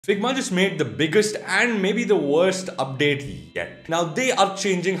Figma just made the biggest and maybe the worst update yet. Now they are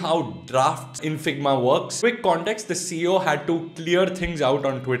changing how drafts in Figma works. Quick context, the CEO had to clear things out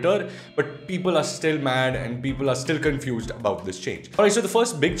on Twitter, but people are still mad and people are still confused about this change. Alright, so the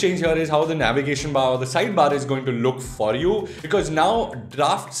first big change here is how the navigation bar or the sidebar is going to look for you, because now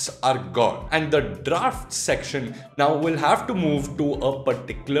drafts are gone and the draft section now will have to move to a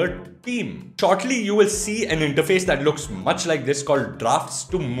particular theme. Shortly, you will see an interface that looks much like this called drafts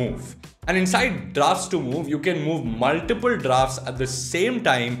to move. And inside drafts to move, you can move multiple drafts at the same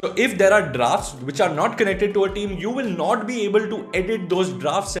time. So if there are drafts which are not connected to a team, you will not be able to edit those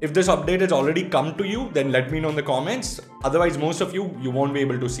drafts. If this update has already come to you, then let me know in the comments. Otherwise, most of you won't be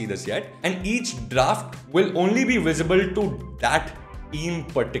able to see this yet. And each draft will only be visible to that team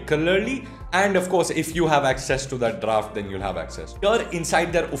particularly, and of course if you have access to that draft, then you'll have access. Here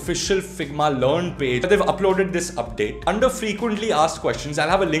inside their official Figma Learn page, they've uploaded this update. Under frequently asked questions, I'll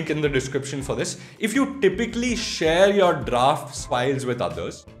have a link in the description for this. If you typically share your drafts files with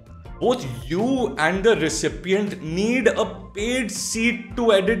others, both you and the recipient need a paid seat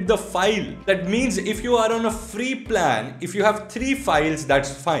to edit the file. That means if you are on a free plan, if you have 3 files,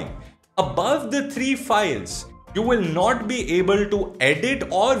 that's fine. Above the 3 files, you will not be able to edit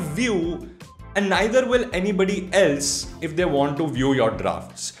or view, and neither will anybody else if they want to view your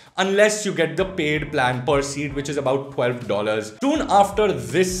drafts, unless you get the paid plan per seat, which is about $12. Soon after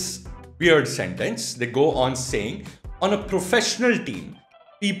this weird sentence, they go on saying, on a professional team,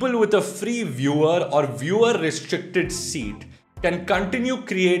 people with a free viewer or viewer restricted seat can continue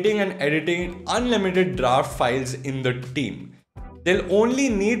creating and editing unlimited draft files in the team. They'll only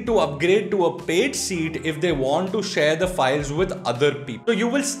need to upgrade to a paid seat if they want to share the files with other people. So you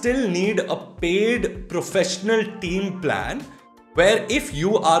will still need a paid professional team plan, where if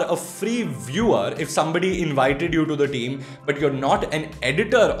you are a free viewer, if somebody invited you to the team, but you're not an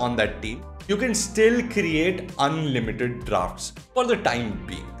editor on that team, you can still create unlimited drafts for the time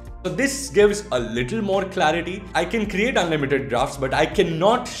being. So this gives a little more clarity. I can create unlimited drafts, but I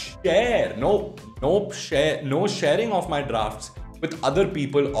cannot share, no sharing of my drafts with other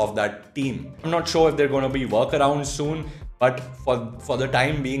people of that team. I'm not sure if they're going to be workarounds soon, but for the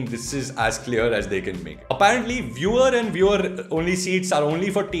time being, this is as clear as they can make it. Apparently, viewer and viewer only seats are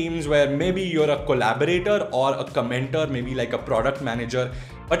only for teams where maybe you're a collaborator or a commenter, maybe like a product manager.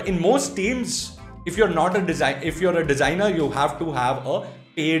 But in most teams, if you're a designer, you have to have a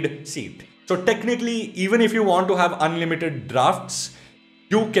paid seat. So technically, even if you want to have unlimited drafts,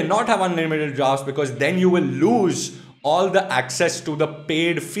 you cannot have unlimited drafts, because then you will lose all the access to the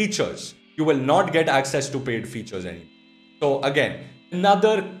paid features. You will not get access to paid features anymore. So again,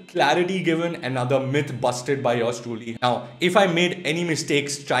 another clarity given, another myth busted by yours truly. Now, if I made any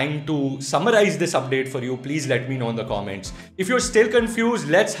mistakes trying to summarize this update for you, please let me know in the comments. If you're still confused,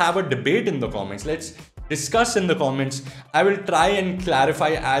 let's have a debate in the comments. Let's discuss in the comments. I will try and clarify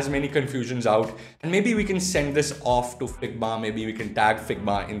as many confusions out, and maybe we can send this off to Figma. Maybe we can tag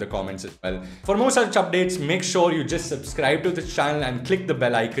Figma in the comments as well. For more such updates, make sure you just subscribe to this channel and click the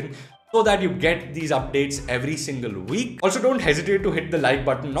bell icon so that you get these updates every single week. Also, don't hesitate to hit the like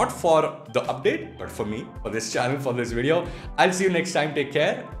button, not for the update, but for me, for this channel, for this video. I'll see you next time. Take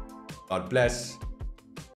care. God bless.